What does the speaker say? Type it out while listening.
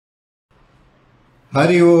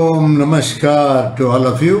Hari Om Namaskar to all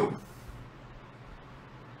of you.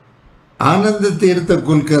 Ananda Tirtha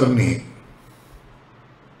Kulkarni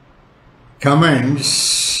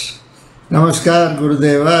comments, Namaskar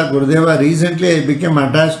Gurudeva. Gurudeva, recently I became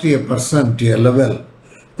attached to a person to a level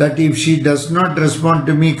that if she does not respond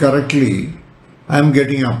to me correctly, I am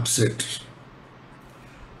getting upset.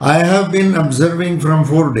 I have been observing from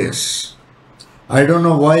 4 days. I don't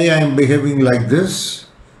know why I am behaving like this.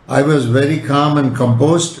 I was very calm and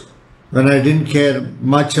composed when I didn't care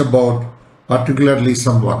much about particularly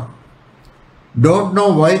someone. Don't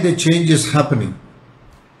know why the change is happening.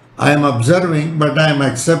 I am observing, but I am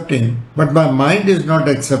accepting, but my mind is not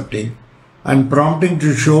accepting and prompting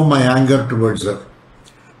to show my anger towards her.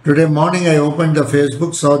 Today morning I opened the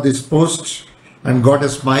Facebook, saw this post and got a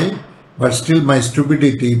smile, but still my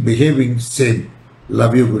stupidity behaving same.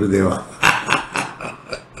 Love you, Gurudeva.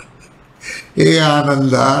 Hey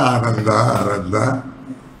Ananda.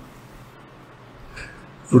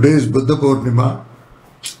 Today is Buddha Purnima.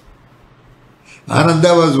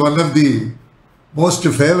 Ananda was one of the most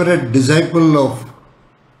favorite disciple of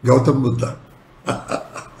Gautam Buddha.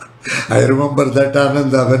 I remember that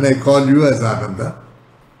Ananda when I call you as Ananda.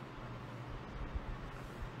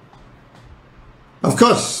 Of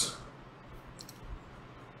course,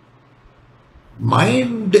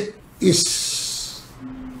 mind is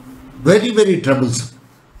very, very troublesome.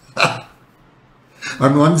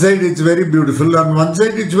 On one side it's very beautiful, on one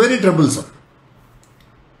side it's very troublesome.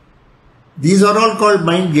 These are all called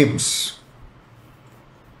mind games.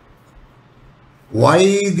 Why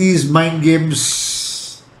these mind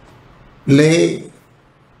games play?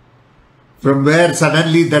 From where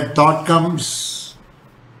suddenly that thought comes?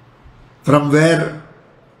 From where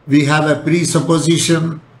we have a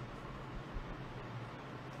presupposition?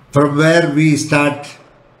 From where we start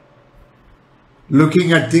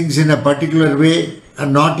looking at things in a particular way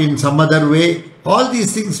and not in some other way? All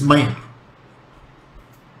these things mind.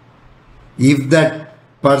 If that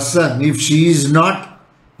person, if she is not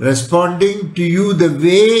responding to you the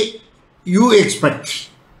way you expect,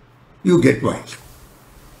 you get wild.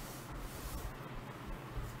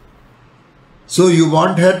 So you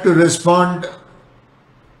want her to respond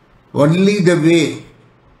only the way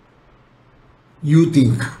you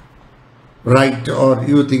think right, or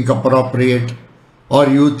you think appropriate, or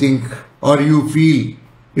you think or you feel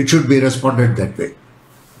it should be responded that way.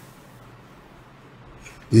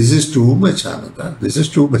 This is too much, Ananda. This is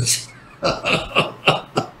too much.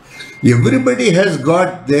 Everybody has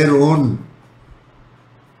got their own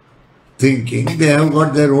thinking. They have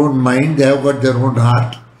got their own mind. They have got their own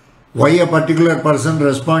heart. Why a particular person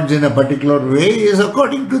responds in a particular way is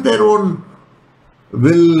according to their own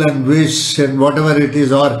will and wish and whatever it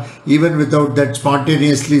is, or even without that,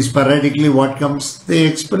 spontaneously, sporadically what comes, they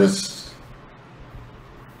express.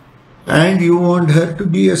 And you want her to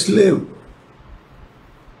be a slave.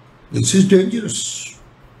 This is dangerous.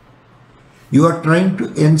 You are trying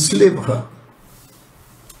to enslave her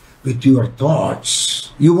with your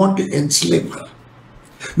thoughts. You want to enslave her.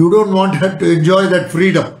 You don't want her to enjoy that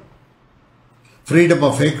freedom. Freedom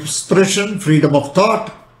of expression, freedom of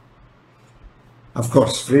thought. Of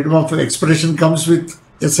course, freedom of expression comes with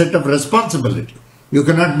a set of responsibility. You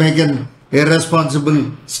cannot make an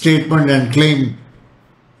irresponsible statement and claim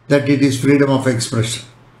that it is freedom of expression.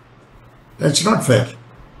 That's not fair.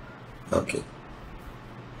 Okay.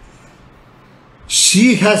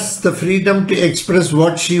 She has the freedom to express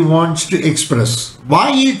what she wants to express.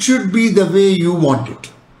 Why it should be the way you want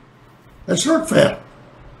it? That's not fair.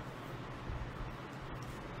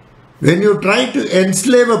 When you try to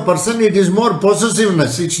enslave a person, it is more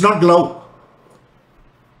possessiveness. It's not love.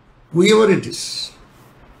 Whoever it is.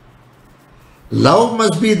 Love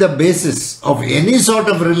must be the basis of any sort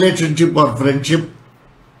of relationship or friendship.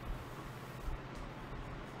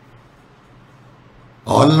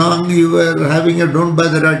 All along you were having a don't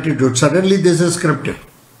bother attitude. Suddenly this is scripted.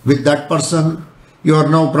 With that person, you are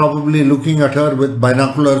now probably looking at her with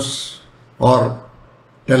binoculars or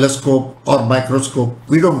telescope or microscope.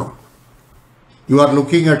 We don't know. You are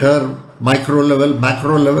looking at her micro level,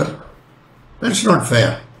 macro level. That's not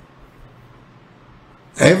fair.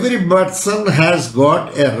 Every person has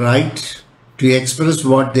got a right to express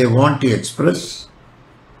what they want to express,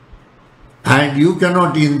 and you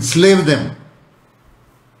cannot enslave them.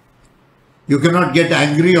 You cannot get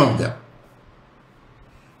angry on them.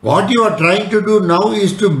 What you are trying to do now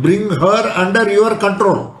is to bring her under your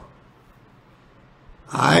control.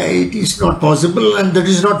 It is not possible, and that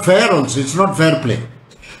is not fair also. It's not fair play.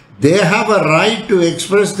 They have a right to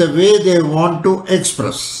express the way they want to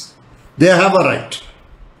express. They have a right.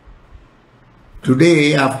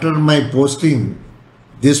 Today, after my posting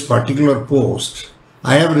this particular post,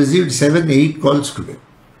 I have received 7-8 calls today.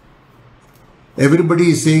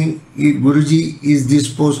 Everybody is saying, Guruji, is this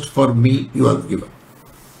post for me? You have given.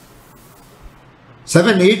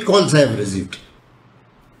 7-8 calls I have received.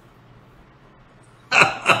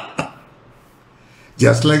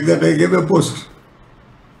 Just like that, I gave a post.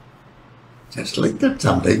 Just like that,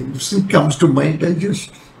 sometimes it comes to mind, I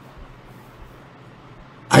just,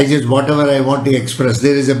 whatever I want to express,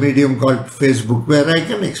 there is a medium called Facebook where I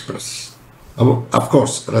can express. Of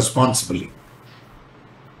course, responsibly.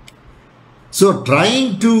 So,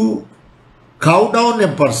 trying to cow down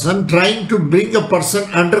a person, trying to bring a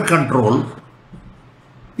person under control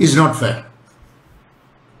is not fair.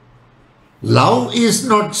 Love is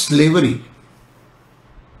not slavery.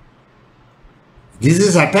 This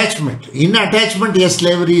is attachment. In attachment, yes,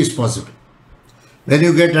 slavery is possible. When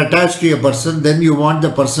you get attached to a person, then you want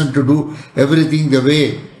the person to do everything the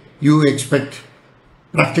way you expect.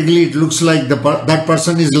 Practically, it looks like that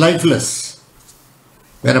person is lifeless.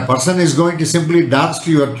 When a person is going to simply dance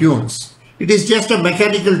to your tunes, it is just a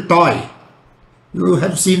mechanical toy. You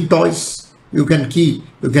have seen toys. You can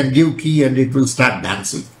give key and it will start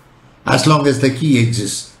dancing. As long as the key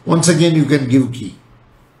exists. Once again, you can give key.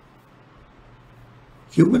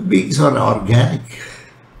 Human beings are organic.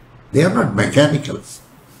 They are not mechanical.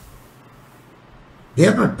 They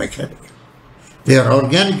are not mechanical. They are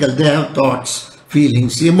organical. They have thoughts,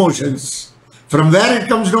 feelings, emotions. From where it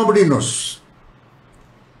comes, nobody knows.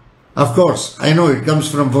 Of course, I know it comes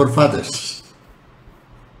from forefathers.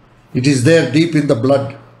 It is there deep in the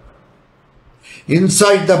blood.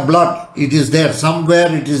 Inside the blood, it is there.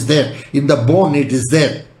 Somewhere it is there. In the bone, it is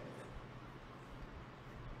there.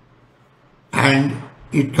 And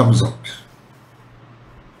it comes out.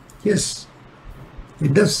 Yes,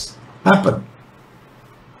 it does happen.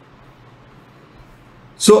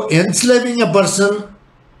 So, enslaving a person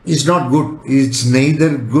is not good. It's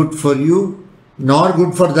neither good for you nor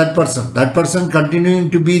good for that person. That person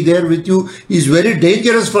continuing to be there with you is very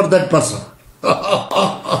dangerous for that person.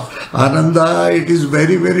 Ananda, it is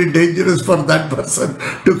very, very dangerous for that person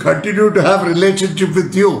to continue to have relationship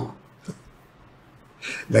with you.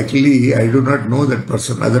 Luckily, I do not know that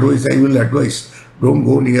person. Otherwise, I will advise, don't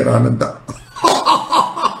go near Ananda.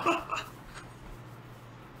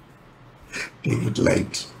 Take it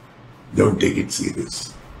light. Don't take it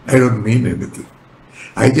serious. I don't mean anything.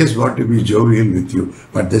 I just want to be jovial with you.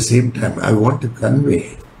 But at the same time, I want to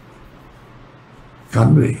convey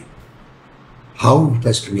how it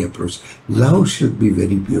has to be approached. Love should be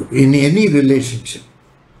very pure. In any relationship,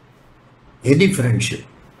 any friendship,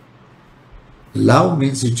 love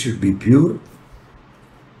means it should be pure,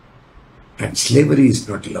 and slavery is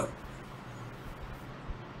not love.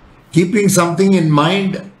 Keeping something in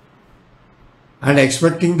mind and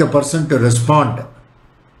expecting the person to respond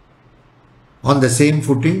on the same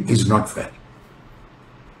footing is not fair.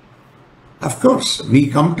 Of course, we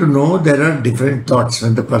come to know there are different thoughts.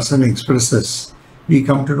 When the person expresses, we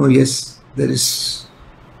come to know, yes, there is.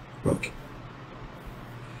 Okay.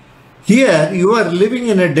 Here, you are living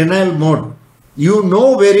in a denial mode. You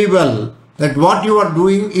know very well that what you are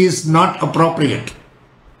doing is not appropriate.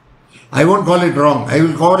 I won't call it wrong. I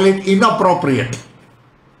will call it inappropriate.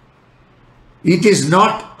 It is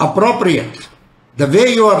not appropriate. The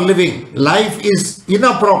way you are living, life is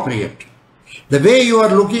inappropriate. The way you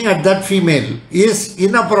are looking at that female is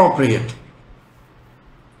inappropriate.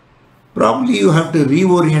 Probably you have to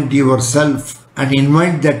reorient yourself and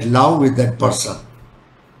invite that love with that person,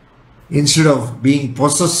 instead of being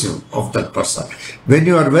possessive of that person. When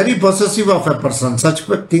you are very possessive of a person, such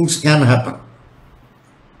things can happen.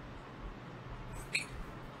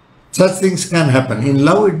 Such things can happen. In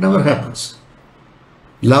love, it never happens.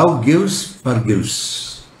 Love gives,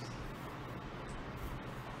 forgives.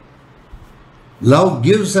 Love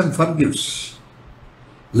gives and forgives.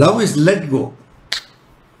 Love is let go.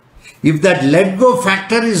 If that let go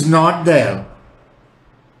factor is not there,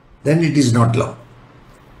 then it is not love.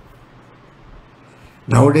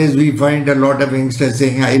 Nowadays we find a lot of youngsters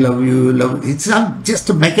saying, I love you, love. It's not just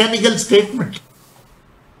a mechanical statement.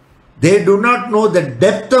 They do not know the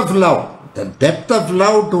depth of love. The depth of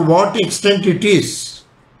love, to what extent it is,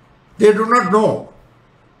 they do not know.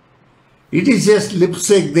 It is just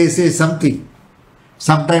lipstick, they say something.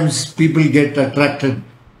 Sometimes people get attracted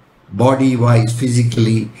body-wise,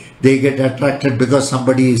 physically. They get attracted because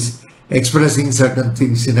somebody is expressing certain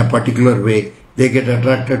things in a particular way. They get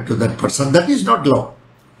attracted to that person. That is not love.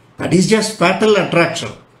 That is just fatal attraction.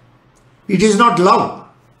 It is not love.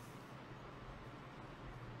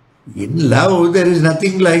 In love, there is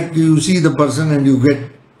nothing like you see the person and you get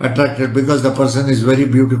attracted because the person is very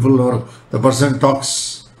beautiful or the person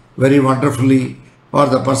talks very wonderfully, or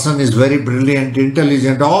the person is very brilliant,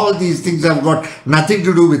 intelligent. All these things have got nothing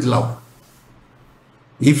to do with love.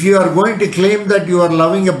 If you are going to claim that you are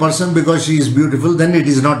loving a person because she is beautiful, then it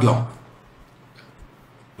is not love.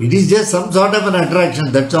 It is just some sort of an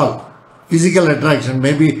attraction, that's all. Physical attraction.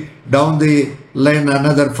 Maybe down the line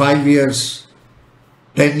another 5 years,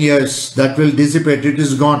 10 years, that will dissipate. It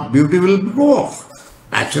is gone. Beauty will go off.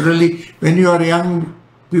 Naturally, when you are young,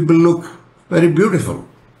 people look very beautiful.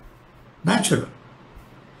 Natural.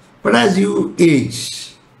 But as you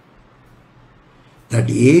age, that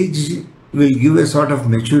age will give a sort of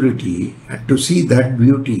maturity, and to see that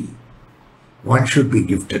beauty, one should be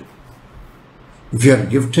gifted. If you are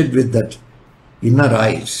gifted with that inner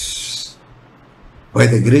eyes, by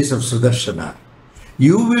the grace of Sudarshana,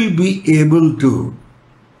 you will be able to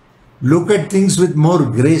look at things with more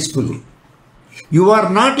gracefully. You are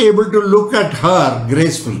not able to look at her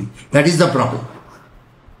gracefully. That is the problem.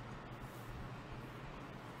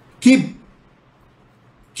 Keep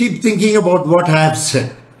thinking about what I have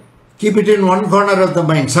said. Keep it in one corner of the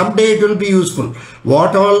mind. Someday it will be useful.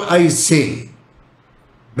 What all I say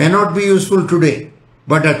may not be useful today,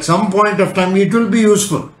 but at some point of time it will be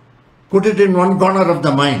useful. Put it in one corner of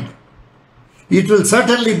the mind. It will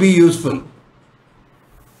certainly be useful.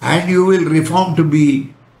 And you will reform to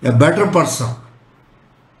be a better person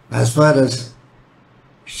as far as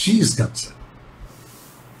she is concerned.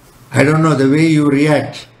 I don't know the way you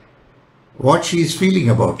react, what she is feeling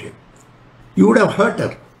about you. You would have hurt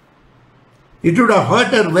her. It would have hurt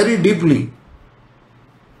her very deeply.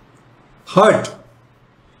 Hurt.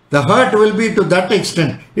 The hurt will be to that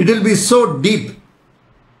extent. It will be so deep.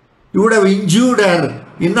 You would have injured her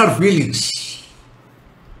inner feelings.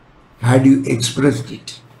 Had you expressed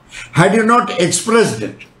it. Had you not expressed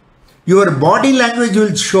it, your body language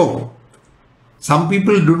will show. Some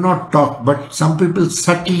people do not talk, but some people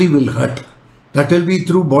subtly will hurt. That will be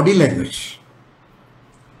through body language.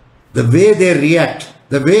 The way they react,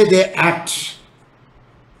 the way they act,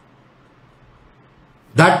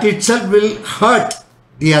 that itself will hurt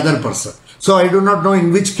the other person. So I do not know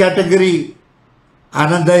in which category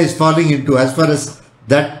Ananda is falling into as far as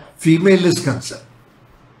that female is concerned.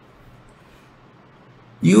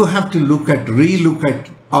 You have to look at, re-look at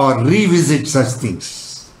or revisit such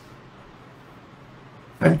things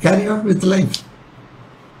and carry on with life.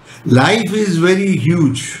 Life is very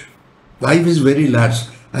huge. Life is very large.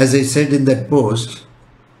 As I said in that post,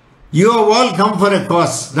 you have all come for a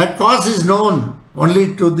cause. That cause is known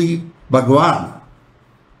only to the Bhagwan.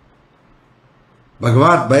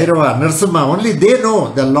 Bhagwan, Bhairava, Narasimha, only they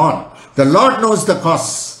know the Lord. The Lord knows the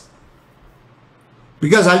cause.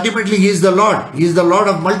 Because ultimately He is the Lord. He is the Lord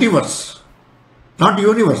of multiverse, not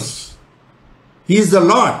universe. He is the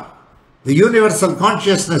Lord, the universal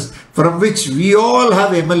consciousness from which we all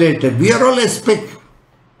have emanated. We are all a speck.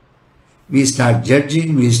 We start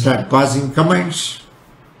judging, we start passing comments.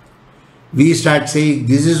 We start saying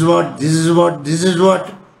this is what, this is what, this is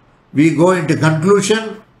what. We go into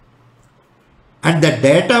conclusion. And the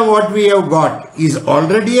data what we have got is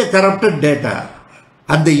already a corrupted data.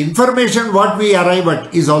 And the information what we arrive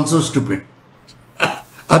at is also stupid.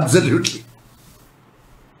 Absolutely.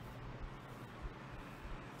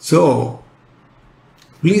 So,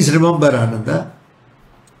 please remember, Ananda,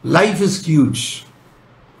 life is huge.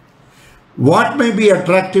 What may be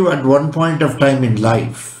attractive at one point of time in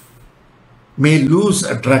life may lose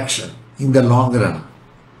attraction in the long run.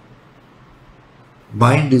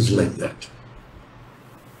 Mind is like that.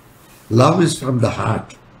 Love is from the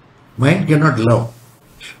heart. Mind cannot love.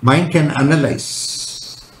 Mind can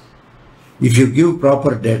analyze. If you give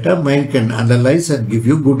proper data, mind can analyze and give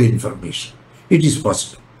you good information. It is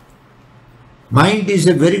possible. Mind is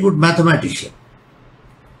a very good mathematician.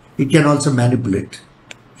 It can also manipulate.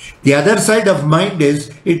 The other side of mind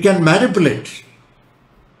is it can manipulate.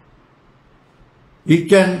 It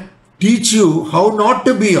can teach you how not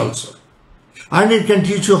to be also. And it can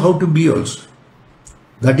teach you how to be also.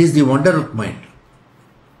 That is the wonder of mind.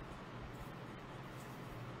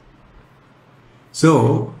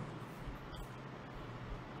 So,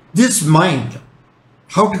 this mind,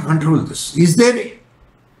 how to control this? Is there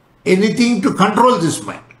anything to control this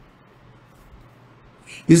mind?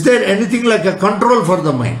 Is there anything like a control for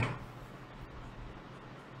the mind?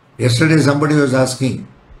 Yesterday somebody was asking,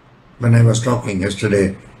 when I was talking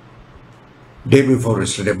yesterday, day before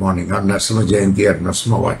yesterday morning on Narasimha Jayanti at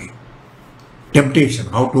Narasimhavadi, temptation,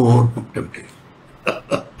 how to overcome temptation.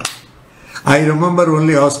 I remember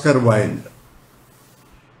only Oscar Wilde.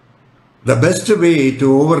 The best way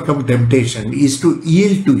to overcome temptation is to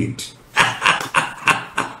yield to it.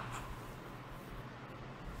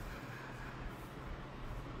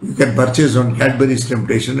 You can purchase on Cadbury's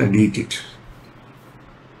Temptation and eat it.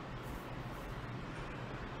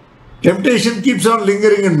 Temptation keeps on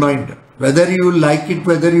lingering in mind, whether you like it,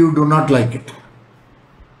 whether you do not like it.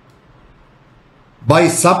 By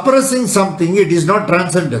suppressing something, it is not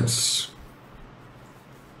transcendence.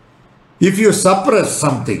 If you suppress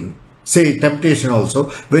something, say temptation also,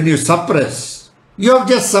 when you suppress, you have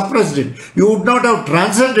just suppressed it. You would not have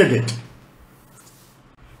transcended it.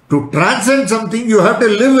 To transcend something, you have to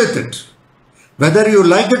live with it, whether you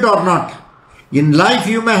like it or not. In life,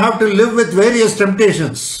 you may have to live with various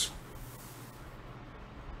temptations.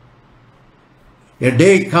 A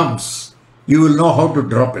day comes, you will know how to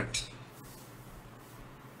drop it.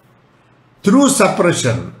 Through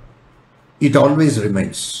suppression, it always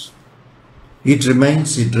remains. It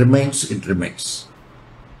remains, it remains, it remains.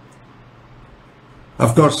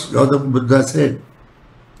 Of course, Gautama Buddha said,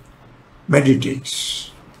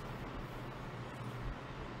 meditate.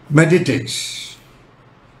 Meditate.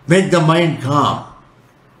 Make the mind calm.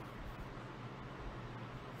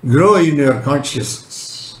 Grow in your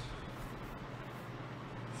consciousness.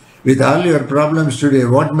 With all your problems today,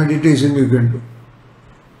 what meditation you can do?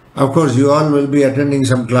 Of course, you all will be attending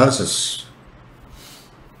some classes.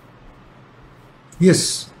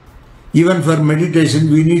 Yes, even for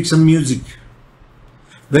meditation, we need some music.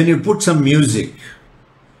 When you put some music,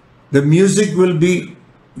 the music will be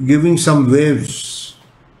giving some waves,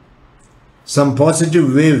 some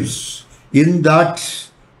positive waves in that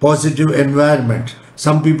positive environment.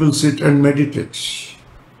 Some people sit and meditate.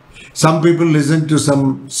 Some people listen to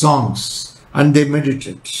some songs and they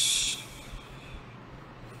meditate.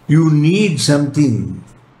 You need something.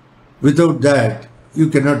 Without that, you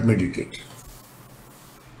cannot meditate.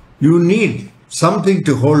 You need something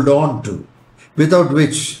to hold on to, without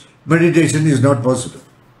which meditation is not possible.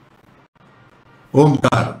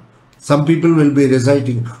 Omkaram. Some people will be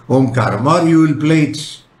reciting Omkaram, or you will play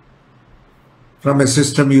it from a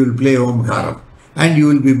system, you will play Omkaram, and you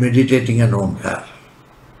will be meditating an Omkar.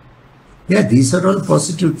 Yeah, these are all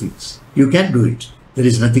positive things. You can do it. There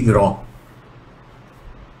is nothing wrong.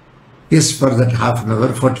 Yes, for that half an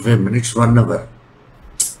hour, 45 minutes, 1 hour,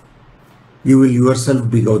 you will yourself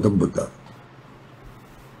be Gautama Buddha.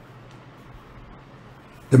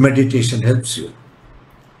 The meditation helps you.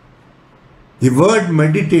 The word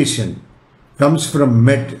meditation comes from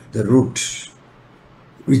med, the root,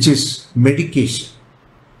 which is medication.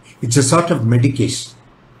 It's a sort of medication.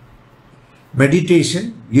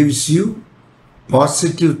 Meditation gives you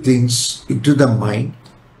positive things into the mind,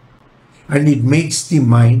 and it makes the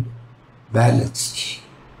mind balanced.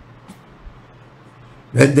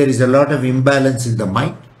 When there is a lot of imbalance in the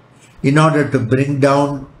mind, in order to bring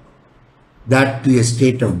down that to a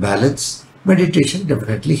state of balance, meditation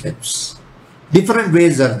definitely helps. Different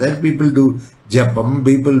ways are there. People do japam,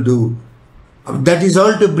 people do. That is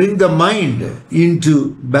all to bring the mind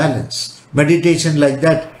into balance. Meditation like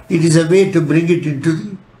that, it is a way to bring it into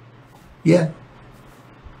the, yeah.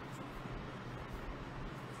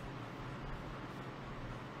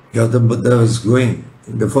 Gautama Buddha was going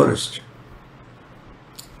in the forest.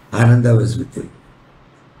 Ananda was with him.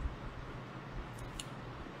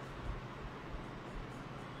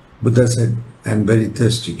 Buddha said, I am very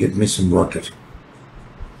thirsty, get me some water.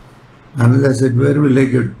 Ananda said, where will I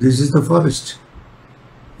get? This is the forest.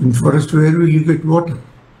 In forest, where will you get water?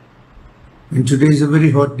 And today is a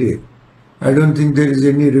very hot day. I don't think there is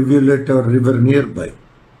any rivulet or river nearby.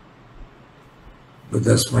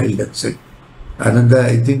 Buddha smiled and said, Ananda,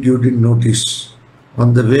 I think you didn't notice.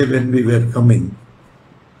 On the way when we were coming,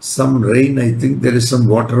 some rain, I think there is some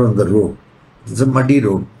water on the road. It's a muddy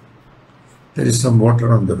road. There is some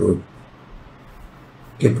water on the road.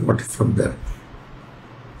 Get water from there.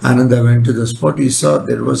 Ananda went to the spot. He saw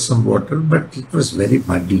there was some water, but it was very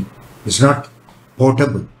muddy. It's not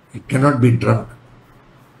potable. It cannot be drunk.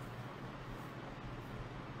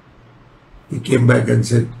 He came back and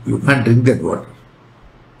said, you can't drink that water.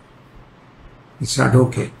 It's not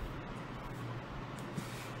okay.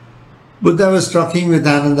 Buddha was talking with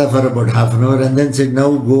Ananda for about half an hour and then said,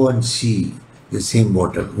 now go and see the same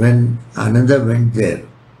water. When Ananda went there,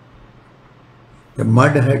 the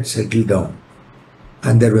mud had settled down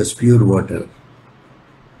and there was pure water.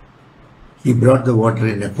 He brought the water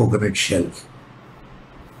in a coconut shell.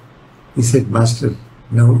 He said, Master,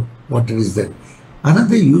 now water is there.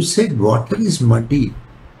 Ananda, you said water is muddy.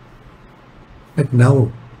 But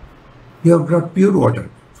now you have brought pure water.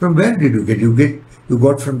 From where did you get? You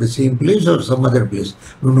got from the same place or some other place?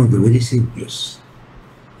 No, the very same place.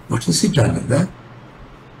 What is it, Ananda?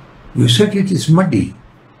 You said it is muddy.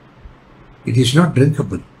 It is not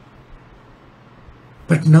drinkable.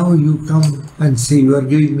 But now you come and say you are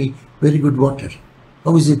giving me very good water.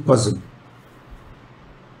 How is it possible?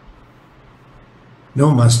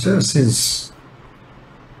 No, Master, since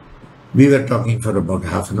we were talking for about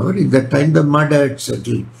half an hour, in that time the mud had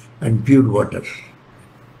settled and pure water.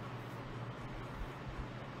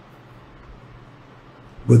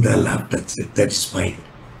 Buddha laughed and said, that is fine.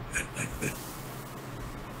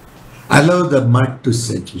 Allow the mud to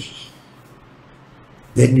settle.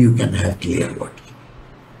 Then you can have clear water.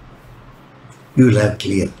 You will have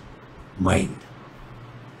clear mind.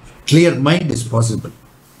 Clear mind is possible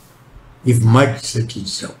if mud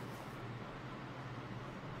settles down.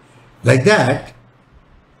 Like that,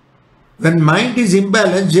 when mind is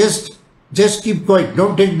imbalanced, just keep quiet.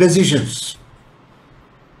 Don't take decisions.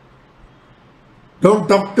 Don't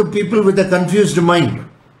talk to people with a confused mind.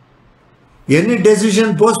 Any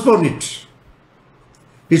decision, postpone it.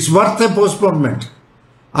 It's worth a postponement.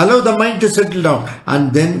 Allow the mind to settle down,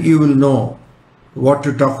 and then you will know what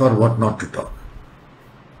to talk or what not to talk.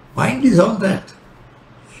 Mind is all that.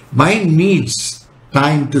 Mind needs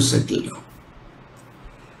time to settle down.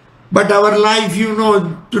 But our life,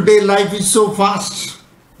 today life is so fast.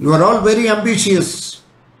 You are all very ambitious.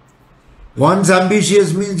 Once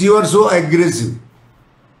ambitious means you are so aggressive.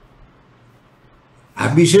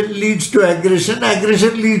 Ambition leads to aggression.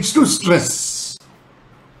 Aggression leads to stress.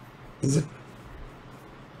 Is it?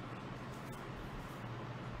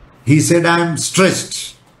 He said, I am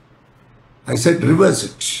stressed. I said, reverse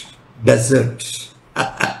it. Desert.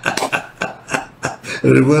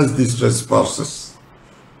 Reverse the stress process.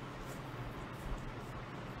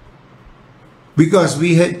 Because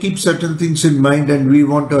we keep certain things in mind and we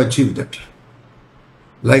want to achieve that.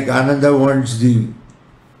 Like Ananda wants the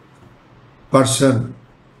person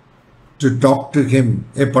to talk to him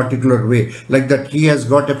a particular way. Like that he has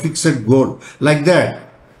got a fixed goal. Like that.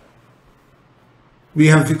 We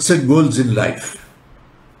have fixed goals in life.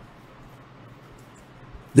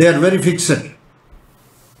 They are very fixed.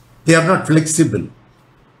 They are not flexible.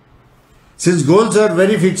 Since goals are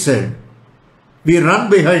very fixed, we run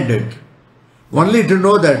behind it, only to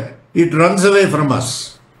know that it runs away from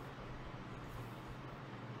us.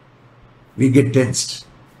 We get tensed.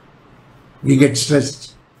 We get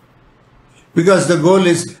stressed. Because the goal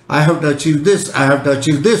is, I have to achieve this, I have to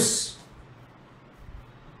achieve this.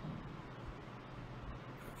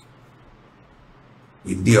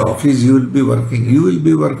 In the office you will be working. You will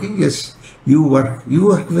be working, yes. You work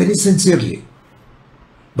very sincerely.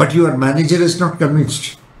 But your manager is not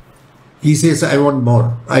convinced. He says, I want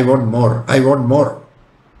more, I want more, I want more.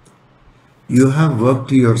 You have worked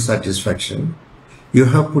to your satisfaction. You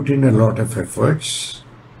have put in a lot of efforts.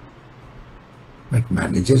 But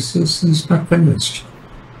manager says he's not convinced.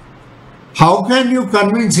 How can you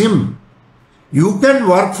convince him? You can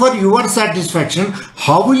work for your satisfaction.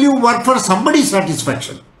 How will you work for somebody's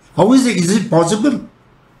satisfaction? How is it? Is it possible?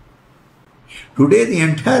 Today the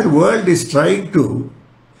entire world is trying to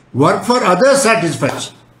work for others'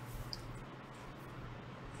 satisfaction.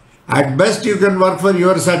 At best you can work for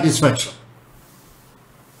your satisfaction.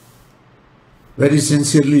 Very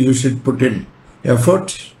sincerely you should put in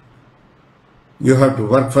effort. You have to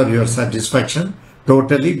work for your satisfaction.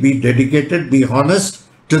 Totally be dedicated, be honest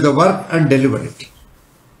to the work and deliver it.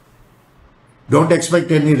 Don't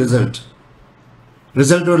expect any result.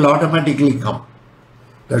 Result will automatically come.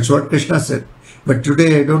 That's what Krishna said. But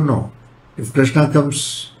today I don't know. If Krishna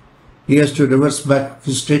comes, he has to reverse back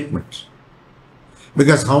his statement.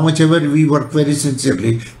 Because how much ever we work very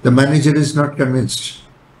sincerely, the manager is not convinced.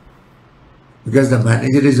 Because the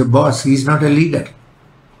manager is a boss, he is not a leader.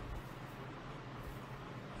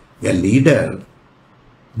 A leader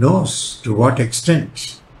knows to what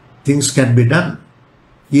extent things can be done.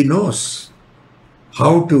 He knows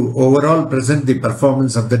how to overall present the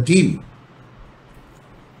performance of the team.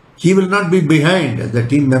 He will not be behind the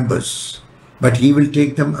team members, but he will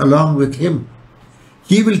take them along with him.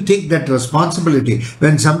 He will take that responsibility.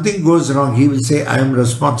 When something goes wrong, he will say, I am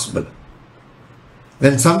responsible.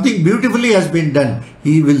 When something beautifully has been done,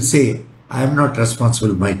 he will say, I am not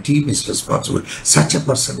responsible, my team is responsible. Such a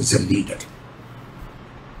person is a leader.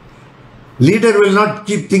 Leader will not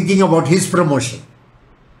keep thinking about his promotion.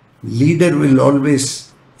 Leader will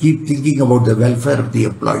always keep thinking about the welfare of the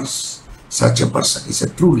employees. Such a person is a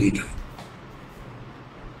true leader.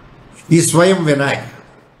 He is Swayam Vinayak.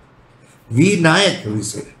 Vinayak, we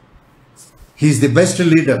say. He is the best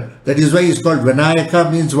leader. That is why he is called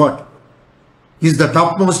Vinayaka, means what? He is the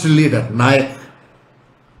topmost leader, Nayak.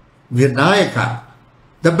 Vinayaka,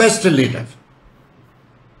 the best leader.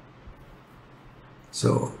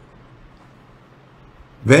 So,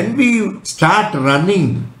 when we start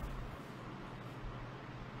running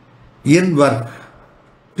in work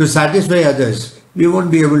to satisfy others, we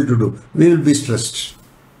won't be able to do. We will be stressed.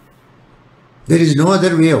 There is no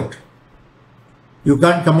other way out. You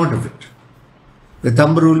can't come out of it. The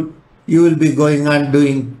thumb rule, you will be going on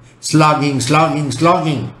doing slogging.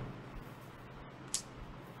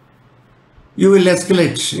 You will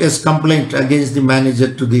escalate a complaint against the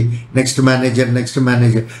manager to the next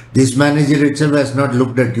manager. This manager itself has not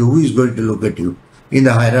looked at you. Who is going to look at you in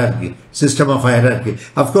the hierarchy, system of hierarchy?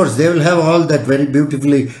 Of course, they will have all that very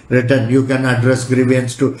beautifully written. You can address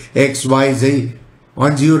grievance to X, Y, Z.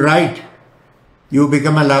 Once you write, you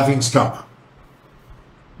become a laughing stock.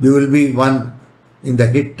 You will be one in the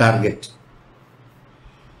hit target.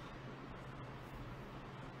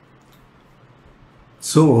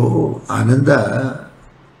 So, Ananda,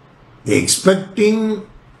 expecting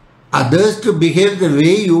others to behave the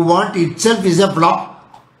way you want itself is a flaw.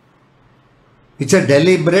 It's a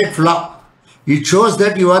deliberate flaw. It shows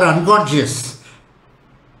that you are unconscious.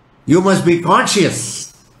 You must be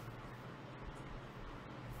conscious.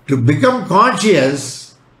 To become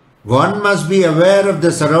conscious, one must be aware of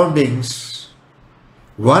the surroundings.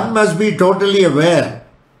 One must be totally aware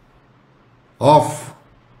of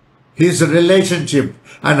his relationship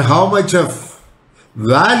and how much of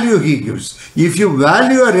value he gives. If you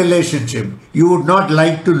value a relationship, you would not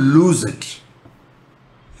like to lose it.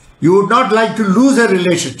 You would not like to lose a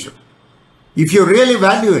relationship if you really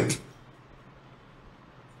value it.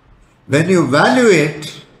 When you value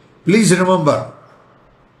it, please remember,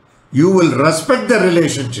 you will respect the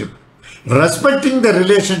relationship. Respecting the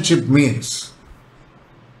relationship means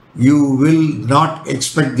you will not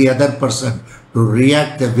expect the other person to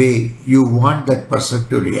react the way you want that person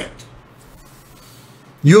to react.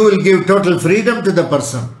 You will give total freedom to the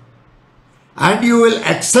person and you will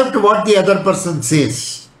accept what the other person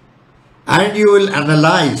says and you will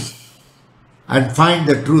analyze and find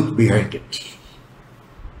the truth behind it.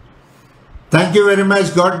 Thank you very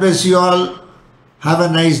much. God bless you all. Have a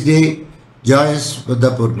nice day. Joyous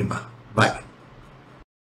Buddha Purnima. Bye.